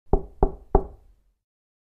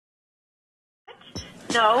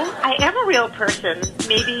No, I am a real person.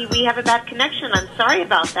 Maybe we have a bad connection. I'm sorry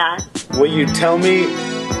about that. Will you tell me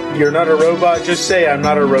you're not a robot? Just say I'm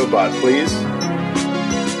not a robot, please.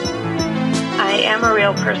 I am a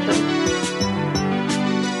real person.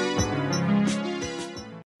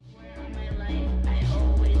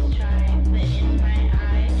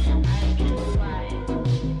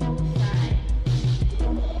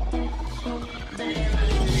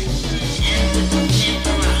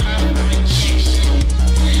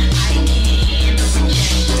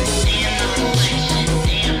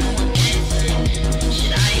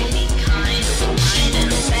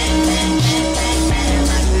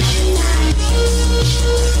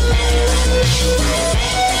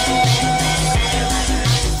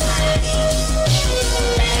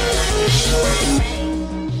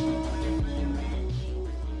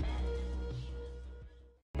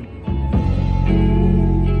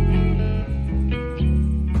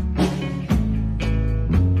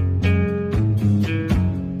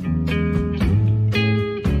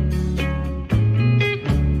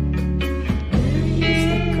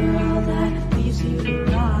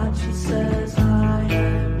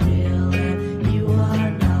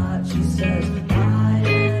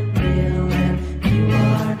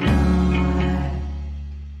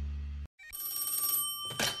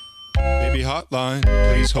 Hotline,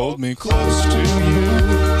 please hold me close to you.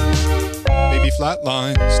 Baby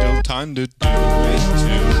flatline, still time to do it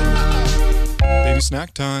too. Baby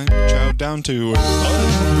snack time, chow down to her.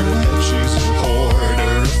 Head, she's a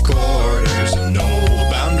hoarder of quarters, and no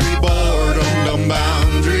boundary boredom, dumb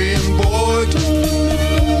boundary and boredom.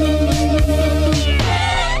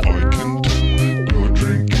 I can tell that your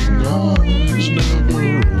drinking eyes never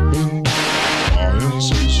open. I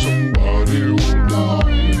say somebody will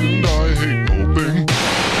die, and I hate hoping,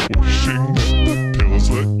 wishing that the pills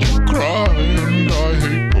let you cry, and I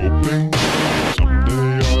hate hoping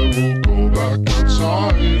someday I will go back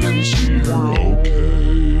outside and see her okay.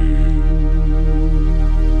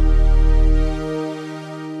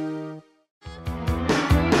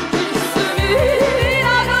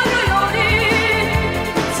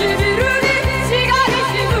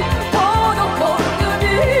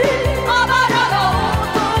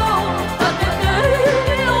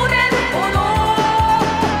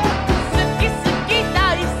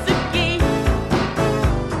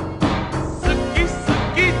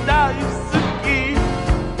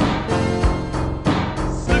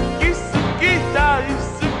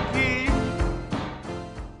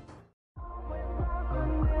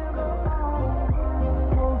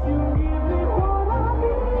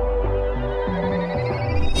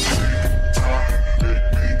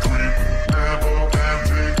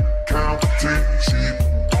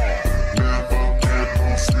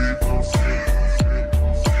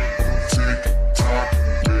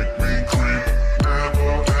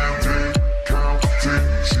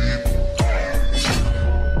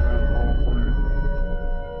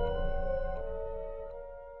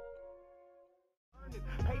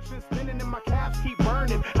 Spinning in my calves keep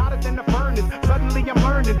burning, hotter than the furnace. Suddenly I'm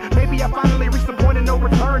learning, maybe I finally reached the point of no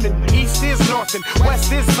returning. East is north and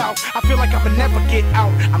west is south. I feel like I will never get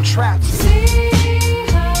out. I'm trapped.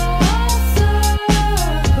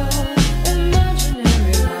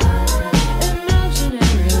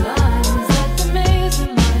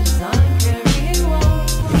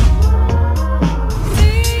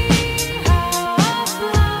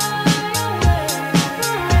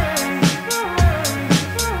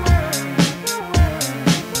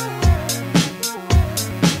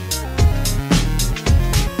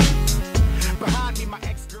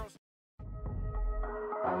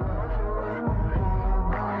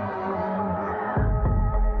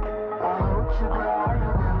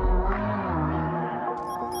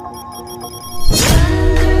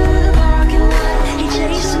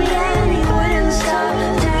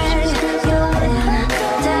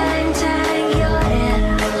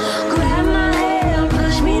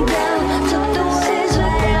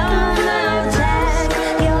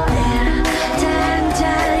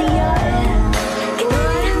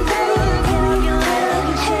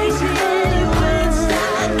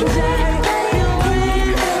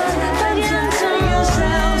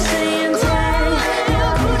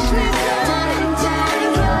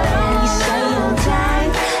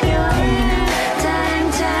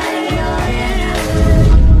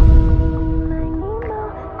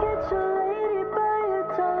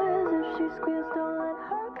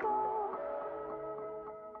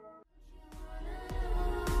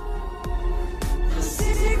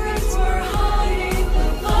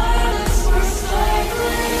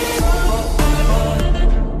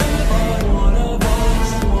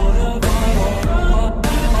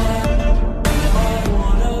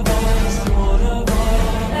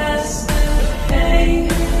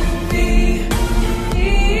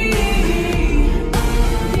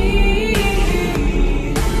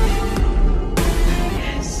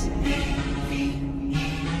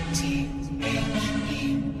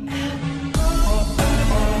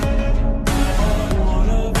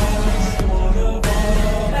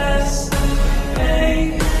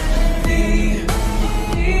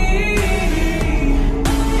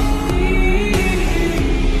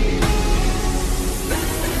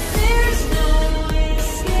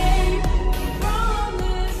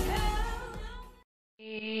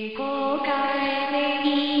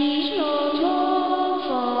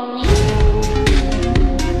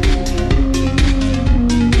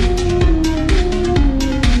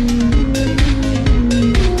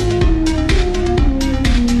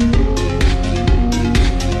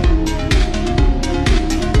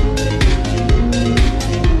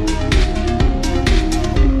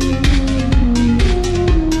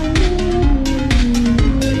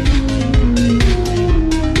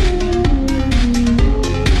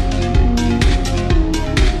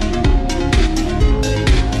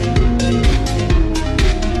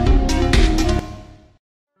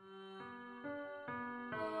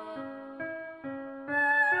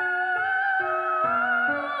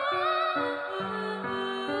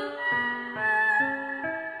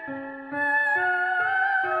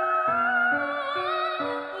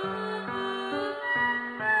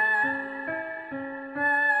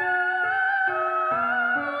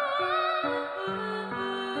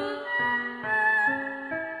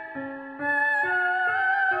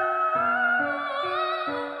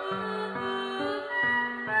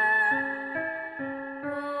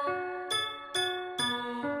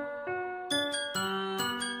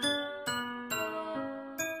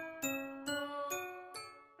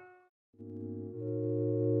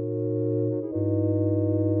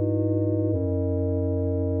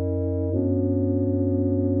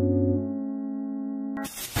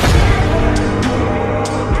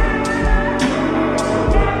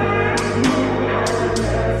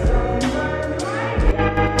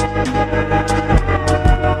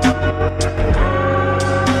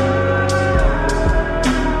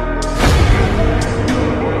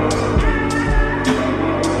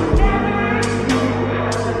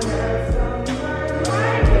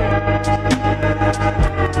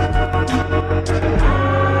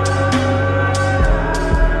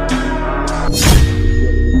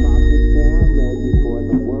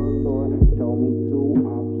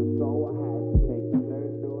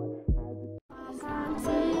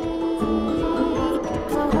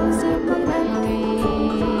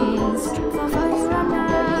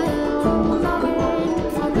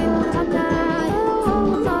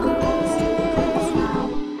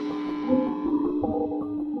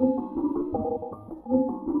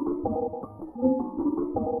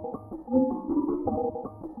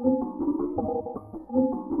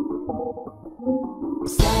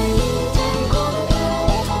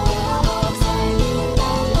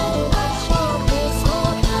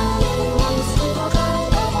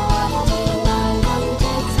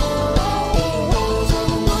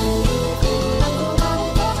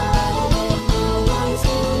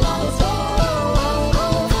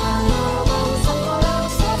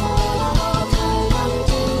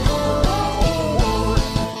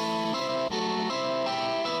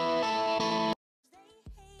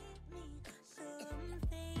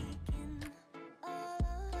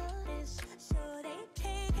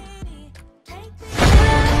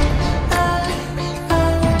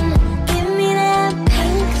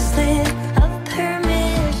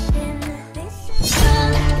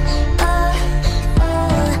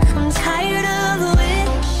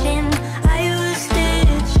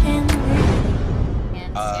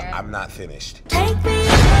 not finished. Take me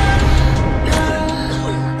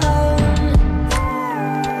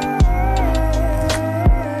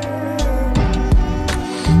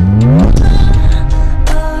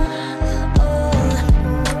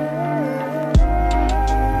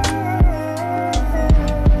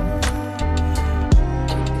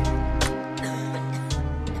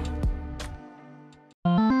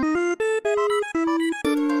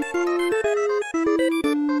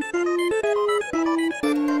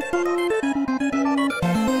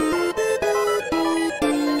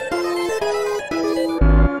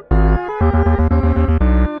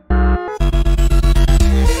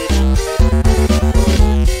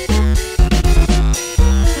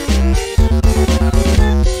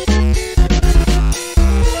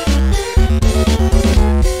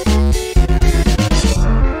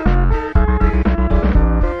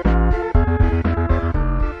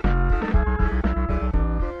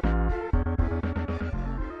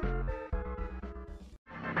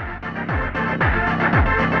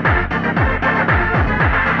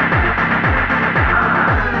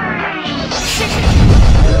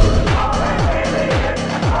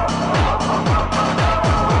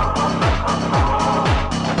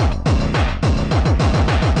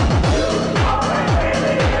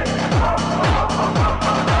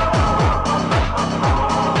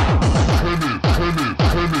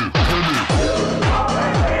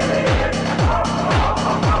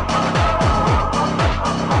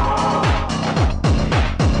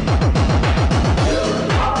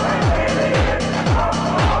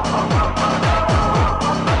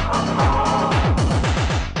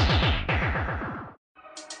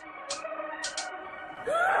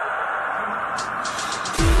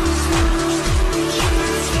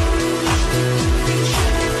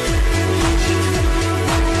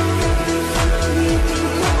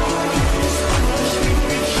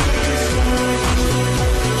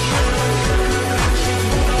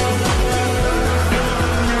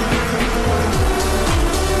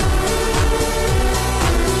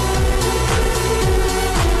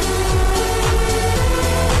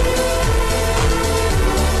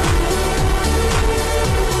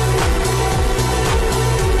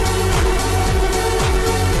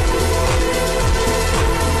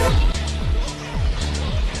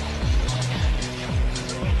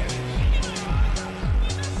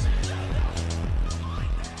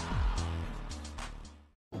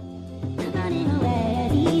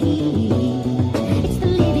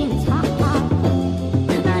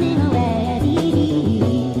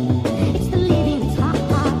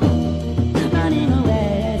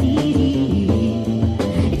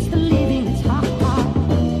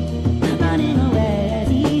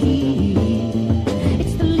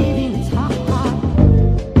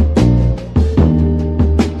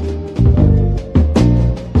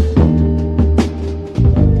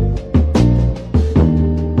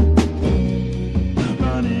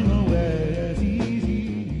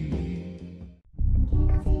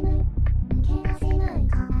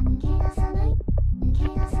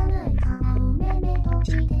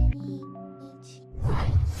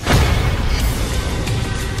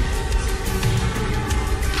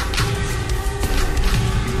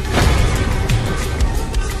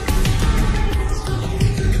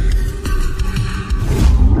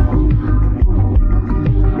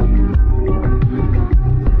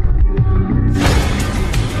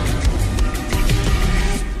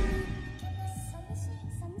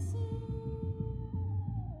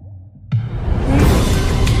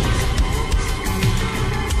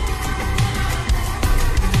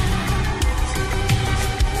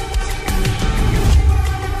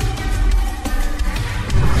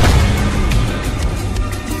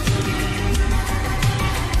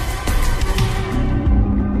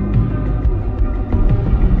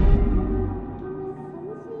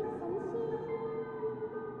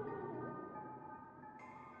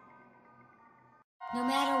No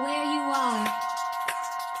matter where you are,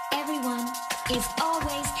 everyone is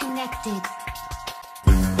always connected.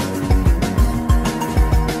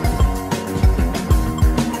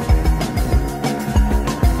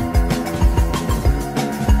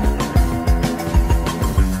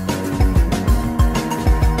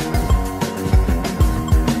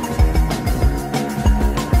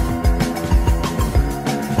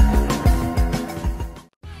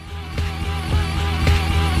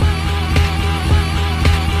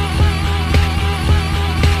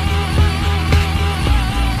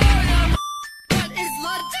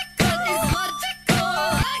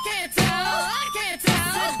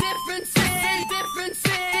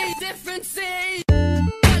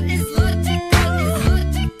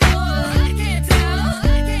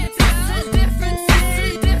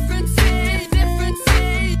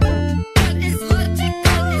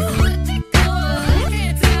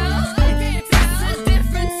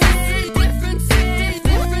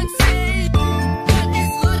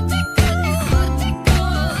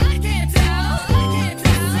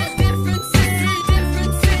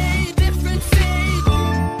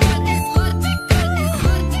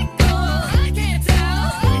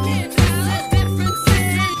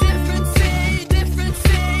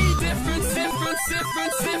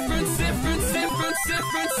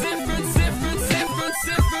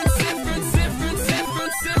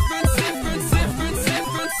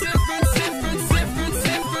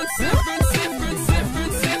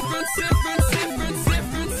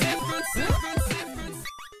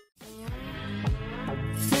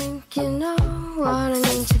 You know what I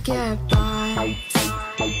need to get by.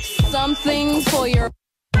 Something for your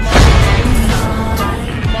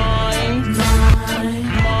mind.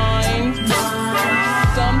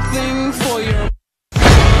 Something for your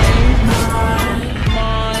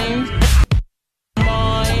mind.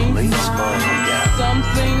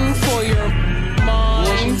 Something for your mind.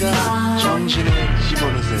 무엇인가 정신에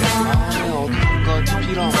집어넣으세요. 어떤 것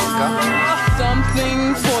필요합니까?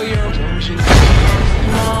 Something for your 정신에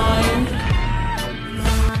mind.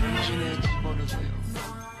 정신에 집어넣으세요.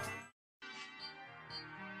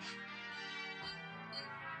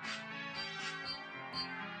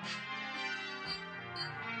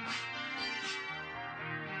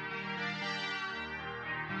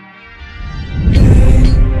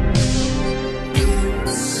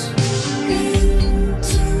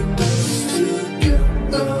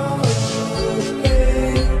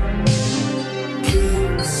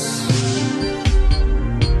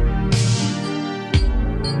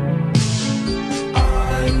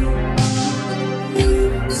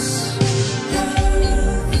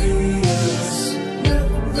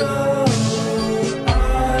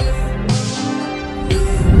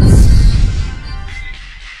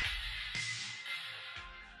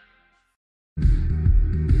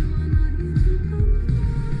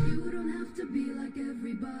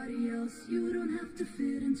 You don't have to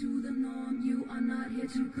fit into the norm. You are not here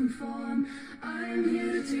to conform. I am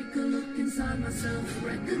here to take a look inside myself.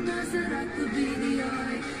 Recognize that I could be the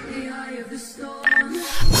eye of the storm.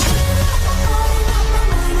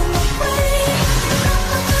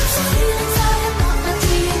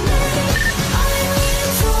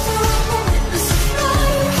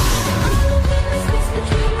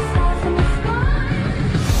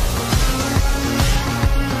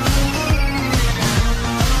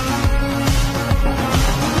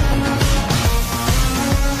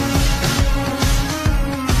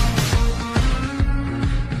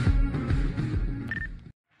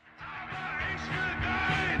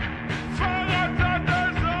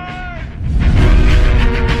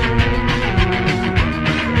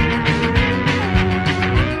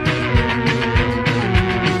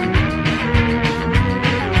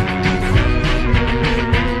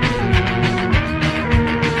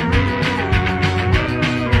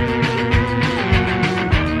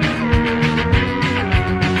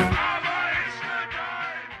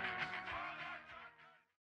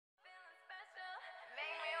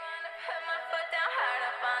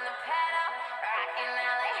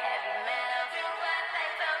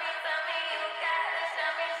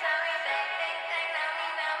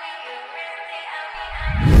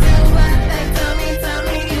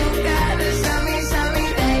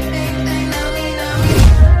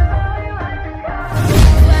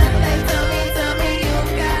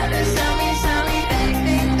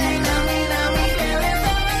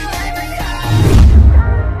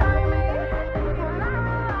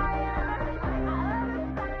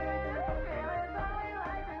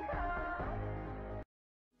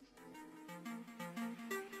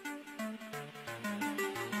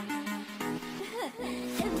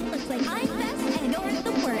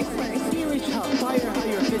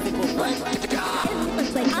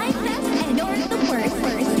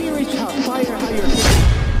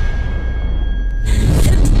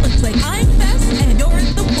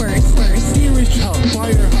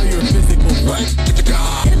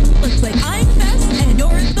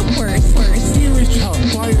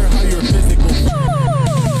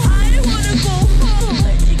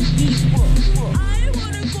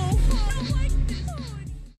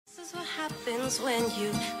 When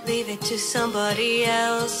you leave it to somebody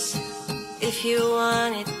else. If you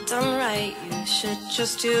want it done right, you should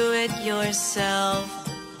just do it yourself.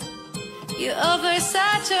 You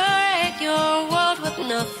oversaturate your world with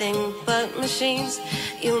nothing but machines.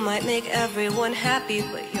 You might make everyone happy,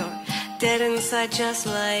 but you're dead inside just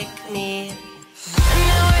like me. And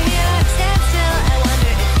now we're here at standstill. I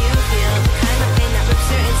wonder if you feel the kind of pain that rips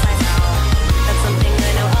your insides out. That's something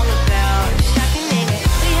I know all about. Shocking, maybe.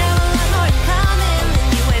 We have a lot more in common than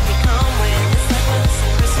you would become with. It's like we're the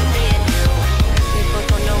same person, me and you. We both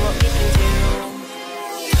don't know what we can do.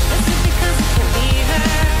 It's just because it can be her.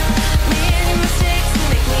 Many mistakes to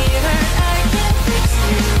make me hurt. I can't fix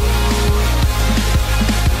you.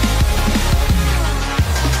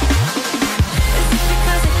 It's just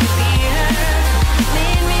because it can be her.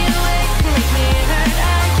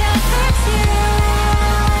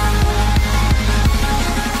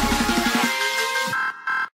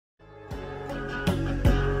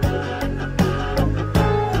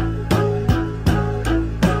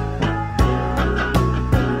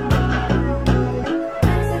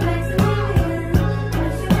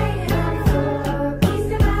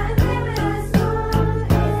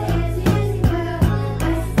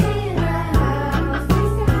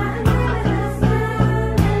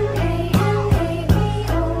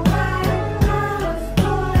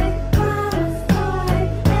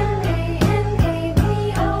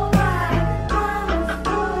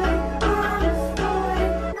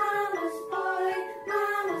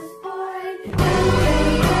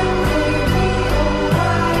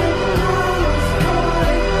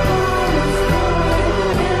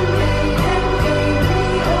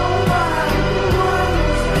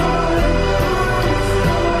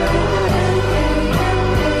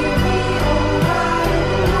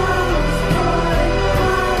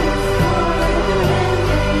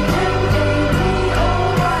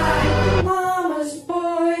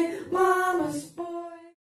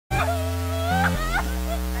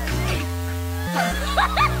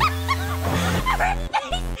 Her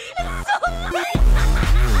face is